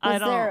 Yeah, Is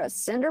there a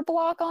cinder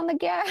block on the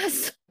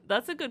gas?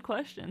 That's a good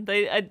question.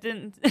 I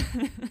didn't.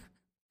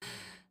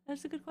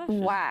 That's a good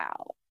question.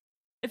 Wow.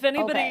 If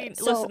anybody Okay,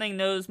 so- listening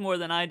knows more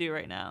than I do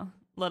right now,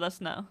 let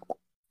us know.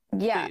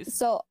 Yeah. Please.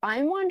 So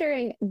I'm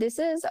wondering.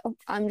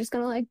 I'm just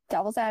gonna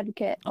devil's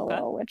advocate a Okay.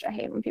 little, which I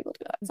hate when people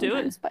do that Do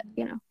it. sometimes. But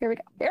here we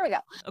go. Here we go.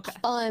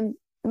 Okay.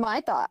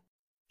 My thought.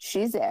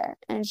 She's there,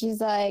 and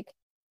she's like,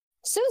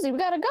 Susie, we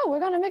gotta go. We're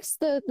gonna mix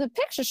the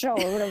picture show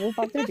or whatever the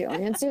fuck they're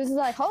doing. And Susie's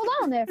like, hold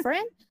on there,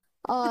 friend.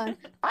 I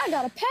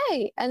gotta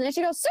pay. And then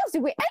she goes, Susie,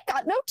 we ain't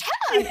got no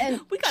time.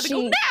 And We gotta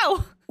go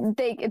now.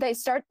 they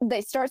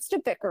starts to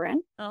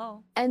bickering.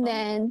 Oh. And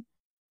then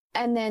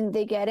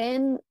they get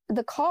in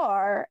the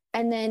car,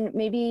 and then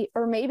maybe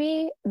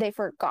they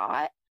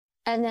forgot,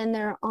 and then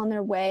they're on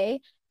their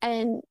way,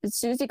 And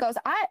Susie goes,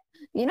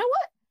 you know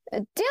what?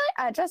 Delia,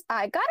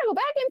 I gotta go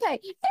back and pay.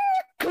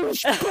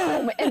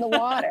 Boom, in the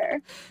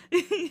water.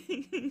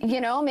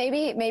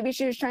 Maybe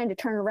she was trying to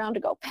turn around to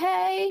go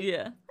pay.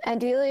 Yeah.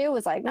 And Delia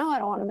was like, no, I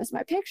don't want to miss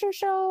my picture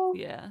show.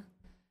 Yeah.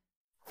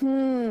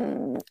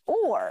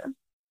 Or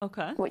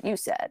Okay. what you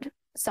said,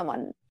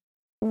 someone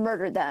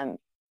murdered them,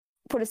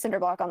 put a cinder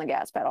block on the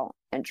gas pedal,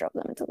 and drove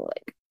them into the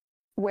lake,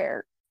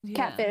 where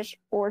catfish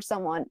or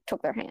someone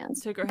took their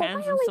hands. Took her but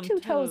hands why and only some two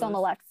toes on the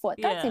left foot?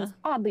 That Yeah. seems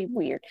oddly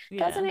weird,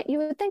 Yeah. doesn't it? You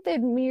would think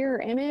they'd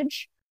mirror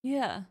image.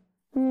 Yeah.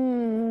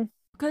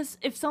 Because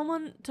if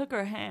someone took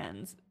her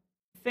hands,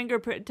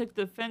 took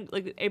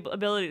the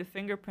ability to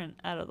fingerprint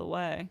out of the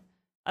way.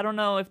 I don't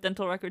know if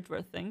dental records were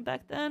a thing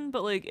back then,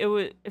 but like it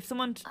would, if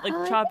someone I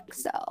think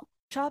so.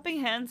 chopping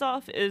hands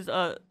off is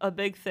a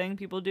big thing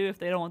people do if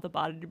they don't want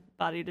the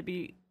body to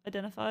be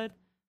identified.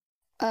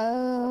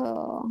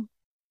 Oh.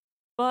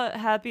 But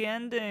happy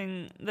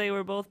ending, they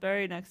were both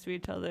buried next to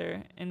each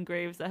other in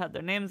graves that had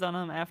their names on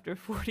them after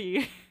 40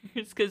 years.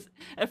 Because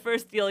at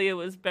first Delia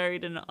was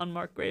buried in an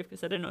unmarked grave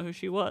because I didn't know who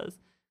she was.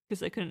 Because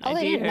they couldn't ID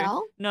they didn't her.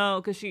 know?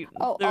 No, because she...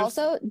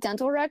 Also,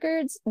 dental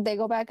records, they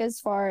go back as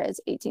far as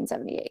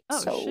 1878. Oh,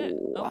 so... shit.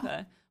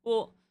 Okay.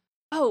 Well,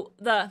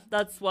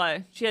 that's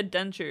why. She had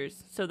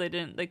dentures, so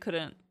they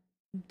couldn't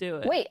do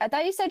it. Wait, I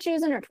thought you said she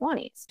was in her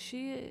 20s.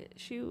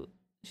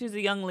 She's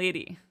a young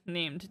lady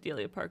named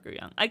Delia Parker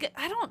Young. I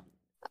don't...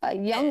 A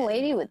young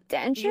lady with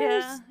dentures?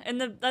 Yeah,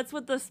 and that's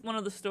what one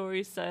of the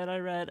stories said I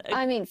read.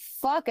 I mean,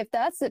 fuck, if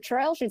that's the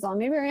trail she's on,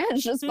 maybe her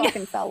hands just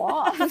fucking fell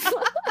off.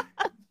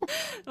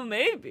 Well,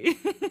 maybe.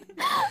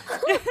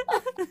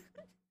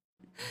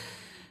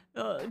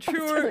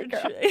 Truer.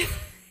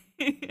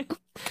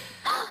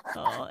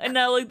 And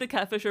now, like, the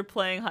catfish are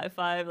playing high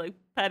five, like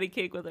patty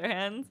cake with their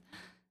hands.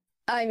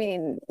 I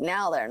mean,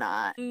 now they're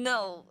not.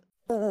 No.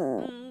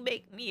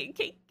 Make me a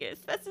cake as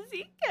fast as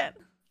you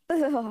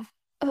can.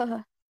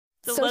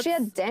 So she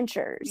had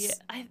dentures.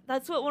 Yeah,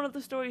 that's what one of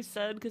the stories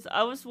said, because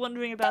I was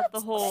wondering about the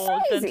whole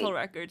crazy. dental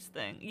records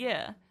thing.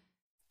 Yeah.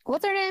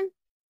 What's her name?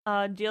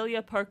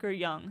 Delia Parker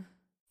Young.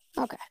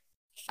 Okay.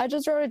 I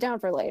just wrote it down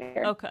for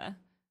later. Okay.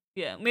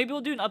 Yeah, maybe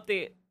we'll do an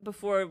update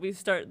before we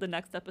start the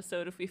next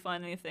episode if we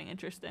find anything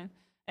interesting.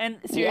 And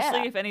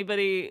seriously, if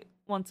anybody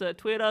wants to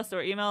tweet us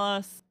or email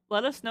us,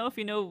 let us know if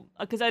you know,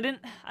 because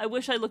I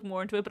wish I looked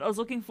more into it, but I was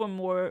looking for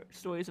more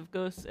stories of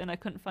ghosts and I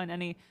couldn't find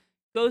any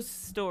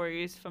ghost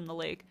stories from the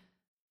lake.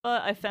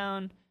 But I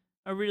found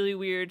a really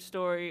weird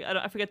story.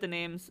 I forget the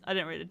names. I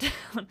didn't write it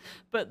down.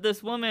 But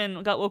this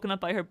woman got woken up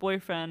by her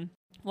boyfriend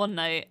one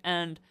night,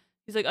 and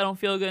he's like, I don't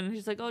feel good. And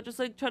she's like, oh, just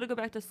like try to go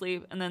back to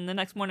sleep. And then the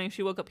next morning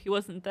she woke up, he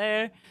wasn't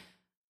there.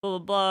 Blah,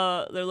 blah,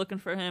 blah. They're looking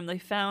for him. They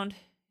found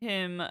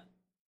him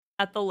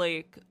at the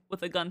lake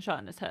with a gunshot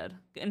in his head.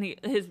 And he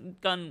had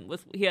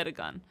a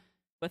gun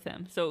with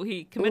him. So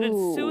he committed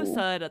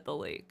suicide at the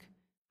lake.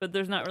 But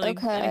there's not really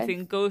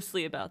anything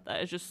ghostly about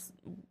that. It's just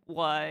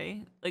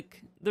why,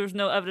 like, there's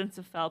no evidence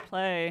of foul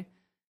play,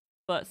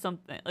 but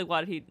something like why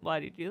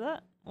did he do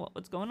that?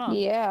 What's going on?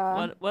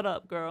 Yeah. What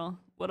up, girl?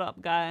 What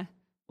up, guy?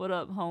 What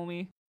up,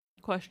 homie?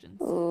 Questions.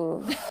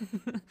 But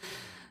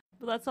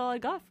that's all I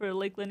got for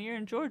Lake Lanier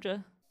in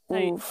Georgia.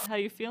 How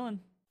you feeling?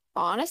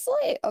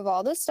 Honestly, of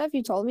all the stuff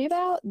you told me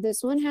about,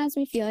 this one has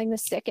me feeling the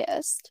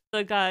sickest.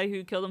 The guy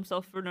who killed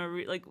himself for no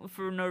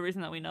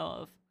reason that we know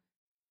of.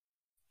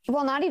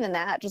 Well, not even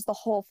that, just the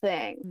whole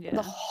thing. Yeah.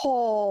 The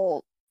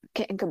whole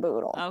kit and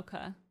caboodle.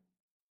 Okay.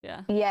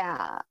 Yeah.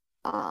 Yeah.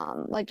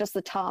 Like just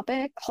the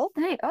topic, whole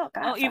thing. Oh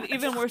god. Oh,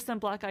 even worse than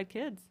Black Eyed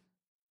Kids.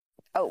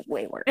 Oh,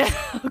 way worse.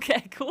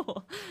 Okay,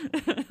 cool.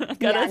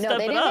 Yeah, no,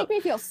 they didn't make me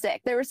feel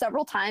sick. There were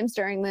several times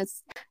during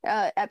this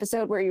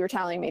episode where you were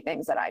telling me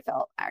things that I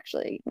felt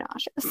actually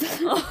nauseous.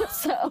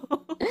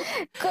 So,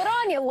 good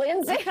on you,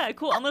 Lindsay. Okay,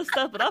 cool. I'm gonna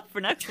step it up for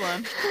next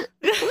one.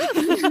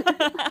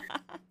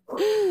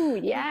 Ooh,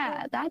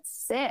 yeah, that's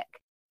sick.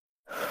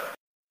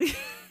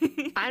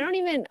 I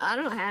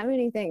don't have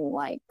anything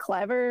like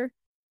clever.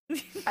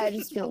 I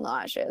just feel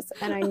nauseous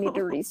and I need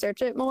to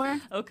research it more.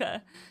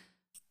 Okay.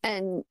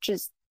 And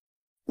just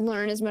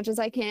learn as much as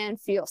I can,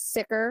 feel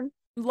sicker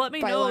let me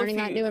by know learning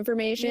that new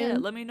information. Yeah,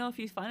 let me know if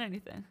you find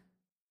anything.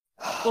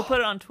 We'll put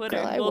it on Twitter.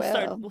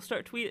 Girl, We'll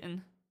start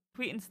tweeting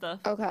stuff.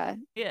 Okay.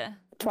 Yeah.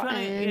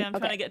 I'm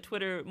trying to get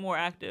Twitter more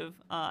active.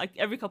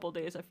 Every couple of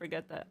days I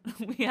forget that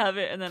we have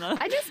it, and then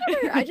I just never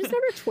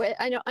tweet.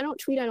 I don't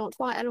tweet. I don't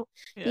twat. I don't.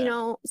 Yeah. You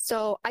know.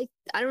 So I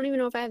don't even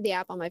know if I have the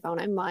app on my phone.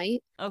 I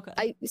might.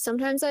 Okay.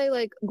 Sometimes I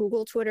like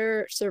Google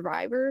Twitter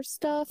Survivor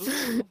stuff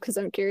because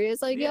I'm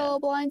curious. Like Yellow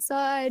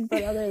Blindside,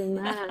 but other than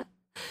that.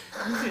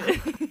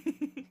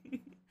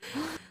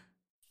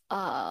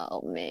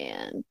 Oh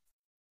man.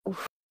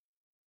 Oof.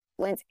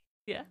 Lindsay.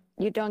 Yeah.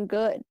 You done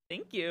good.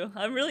 Thank you.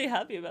 I'm really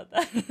happy about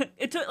that.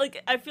 It took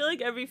I feel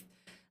like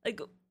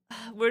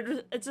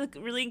it's like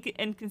really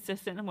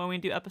inconsistent when we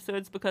do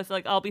episodes because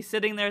like I'll be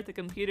sitting there at the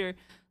computer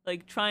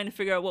like trying to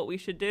figure out what we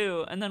should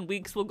do, and then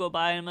weeks will go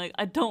by and I'm like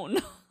I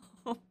don't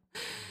know.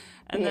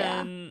 And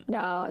Yeah. then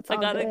No, it's all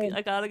good.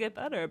 I gotta get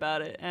better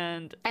about it.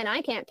 And And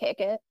I can't pick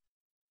it.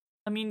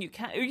 I mean, you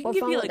can What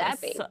give fun me would like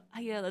that be?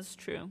 yeah, that's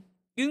true.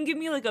 You can give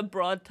me like a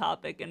broad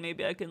topic, and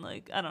maybe I can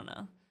like I don't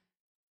know.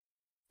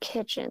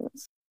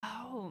 Kitchens.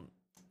 Oh,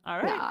 all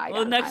No, right.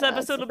 Well, next that's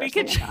episode the will be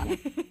first thing I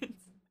kitchens.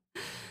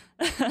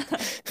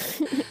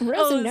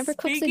 Rosa never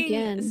cooks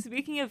again.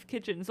 Speaking of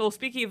kitchens, well,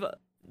 speaking of,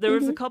 there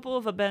was a couple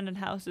of abandoned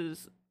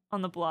houses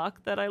on the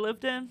block that I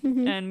lived in,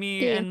 and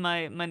me Yeah. and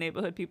my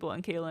neighborhood people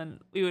and Kaylin,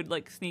 we would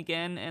like sneak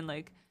in, and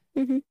like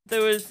Mm-hmm.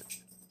 there was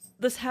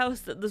this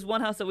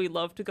one house that we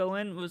loved to go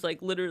in was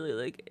like literally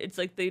like it's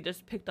like they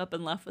just picked up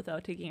and left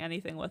without taking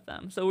anything with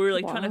them. So we were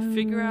like trying to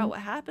figure out what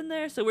happened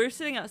there. So we were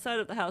sitting outside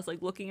of the house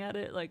like looking at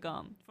it like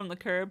from the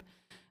curb,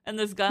 and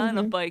this guy on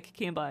a bike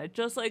came by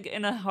just like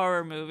in a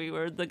horror movie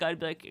where the guy'd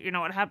be like, you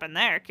know what happened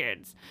there,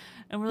 kids?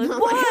 And we're like,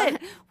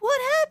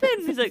 what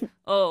happened? He's like,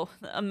 oh,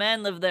 a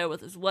man lived there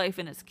with his wife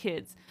and his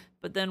kids.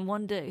 But then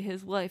one day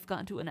his wife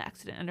got into an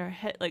accident and her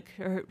head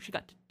she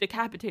got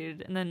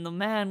decapitated, and then the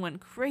man went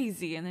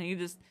crazy, and then he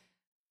just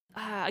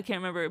I can't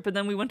remember. But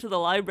then we went to the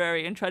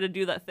library and tried to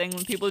do that thing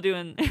when people do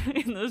in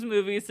in those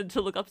movies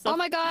to look up stuff. Oh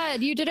my god,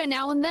 you did it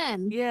now and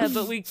then. Yeah,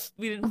 but we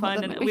didn't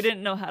find it. We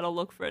didn't know how to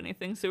look for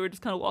anything, so we were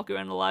just kind of walking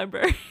around the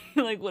library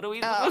like, what are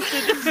we supposed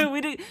to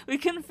do? We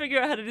couldn't figure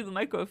out how to do the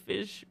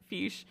microfiche.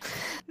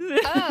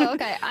 Oh,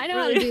 okay. I know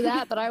how to do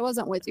that, but I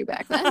wasn't with you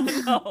back then.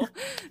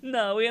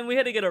 No, we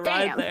had to get a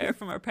ride Damn. there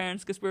from our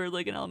parents because we were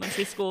like in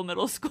elementary school,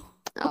 middle school.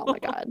 Oh my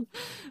god.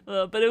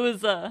 But it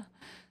was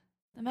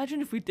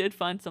imagine if we did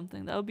find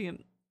something. That would be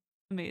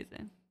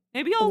amazing.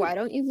 Maybe I'll. Why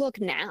don't you look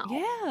now?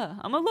 Yeah,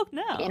 I'm gonna look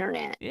now.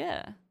 Internet.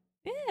 Yeah.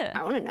 Yeah.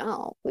 I want to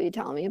know. Will you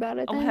tell me about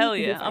it? Oh then? hell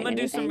Did you yeah! I'm find gonna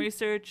do some anything?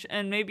 research,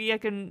 and maybe I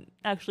can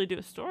actually do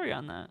a story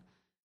on that.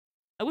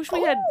 I wish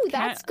we had.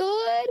 That's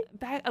good.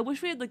 I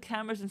wish we had like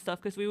cameras and stuff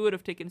because we would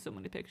have taken so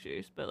many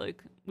pictures. But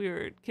like we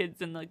were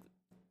kids in like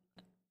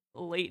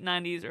late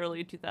 '90s,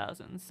 early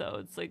 2000s, so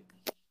it's like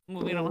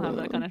we don't have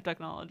that kind of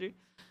technology.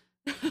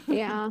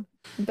 Yeah,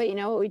 but you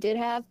know what we did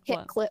have? Hit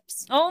What?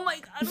 clips. Oh my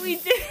god, we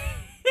did.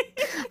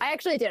 I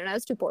actually didn't. I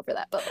was too poor for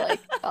that, but like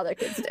other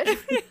kids did.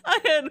 I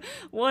had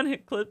one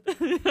hit clip.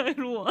 I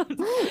had one,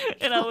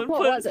 and I would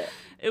What put. was it?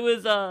 It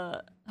was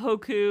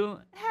Hoku.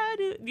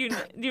 Do you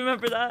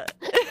remember that?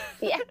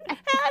 Yeah.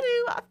 How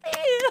do I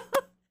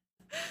feel?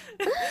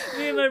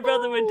 Me and my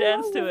brother would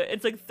dance to it.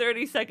 It's like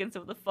 30 seconds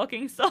of the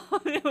fucking song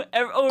over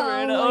and Oh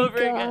my over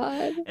again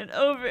God. and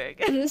over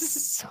again. It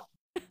is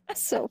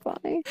so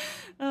funny.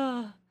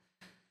 Oh.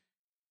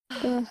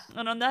 Ugh.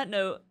 And on that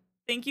note,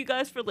 thank you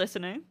guys for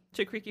listening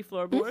to Creaky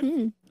Floorboard.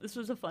 Mhm. This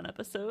was a fun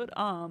episode.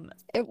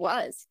 It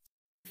was.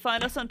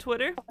 Find us on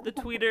Twitter. The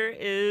tweeter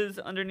is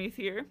underneath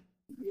here.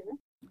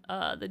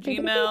 The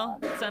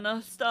Gmail, send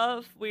us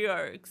stuff. We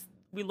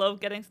love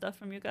getting stuff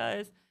from you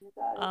guys.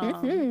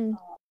 Mhm.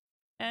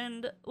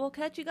 And we'll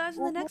catch you guys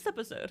in the next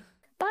episode.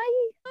 Bye.